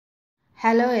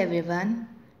Hello everyone.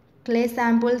 Clay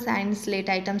samples and slate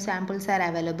item samples are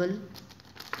available.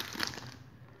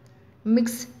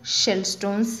 Mixed shell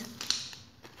stones,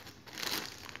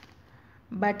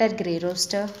 butter grey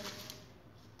roaster,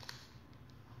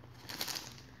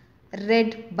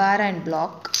 red bar and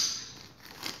block,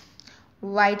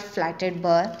 white flatted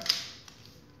bar,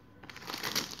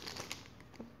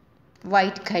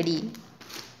 white khadi,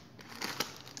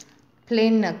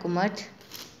 plain nakumat,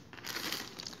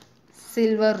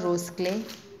 silver rose clay,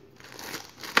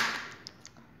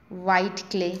 white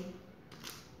clay,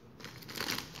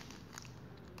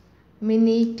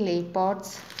 mini clay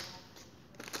pots,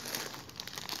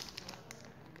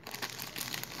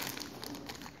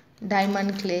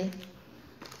 diamond clay,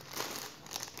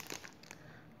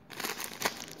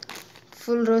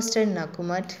 full roasted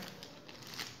nakumat,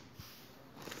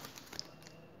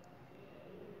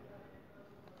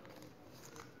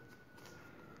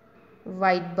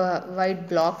 white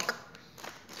block,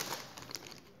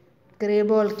 grey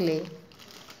ball clay,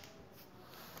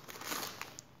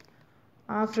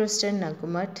 half roasted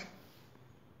nakumat,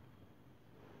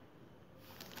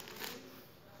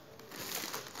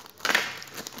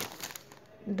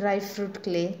 dry fruit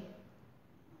clay,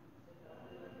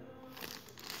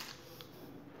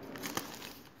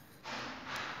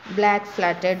 black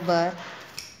flatted bar,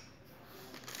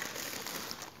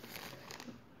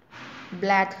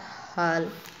 black hull,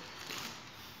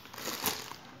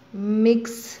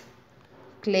 mix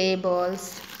clay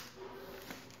balls,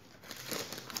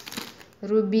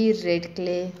 ruby red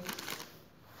clay,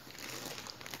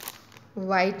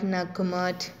 white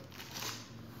nakumat,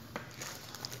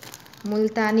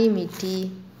 multani mitti,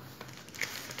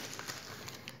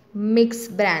 mix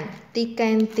brand thick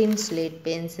and thin slate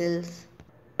pencils.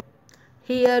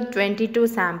 Here 22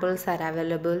 samples are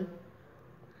available.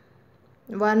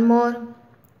 One more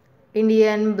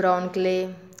Indian brown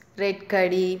clay, red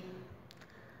khadi,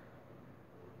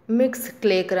 mixed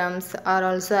clay crumbs are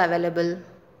also available.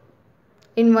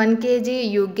 In 1 kg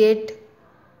you get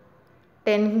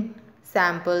 10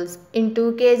 samples. In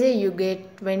 2 kg you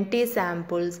get 20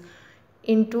 samples.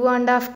 In 2.5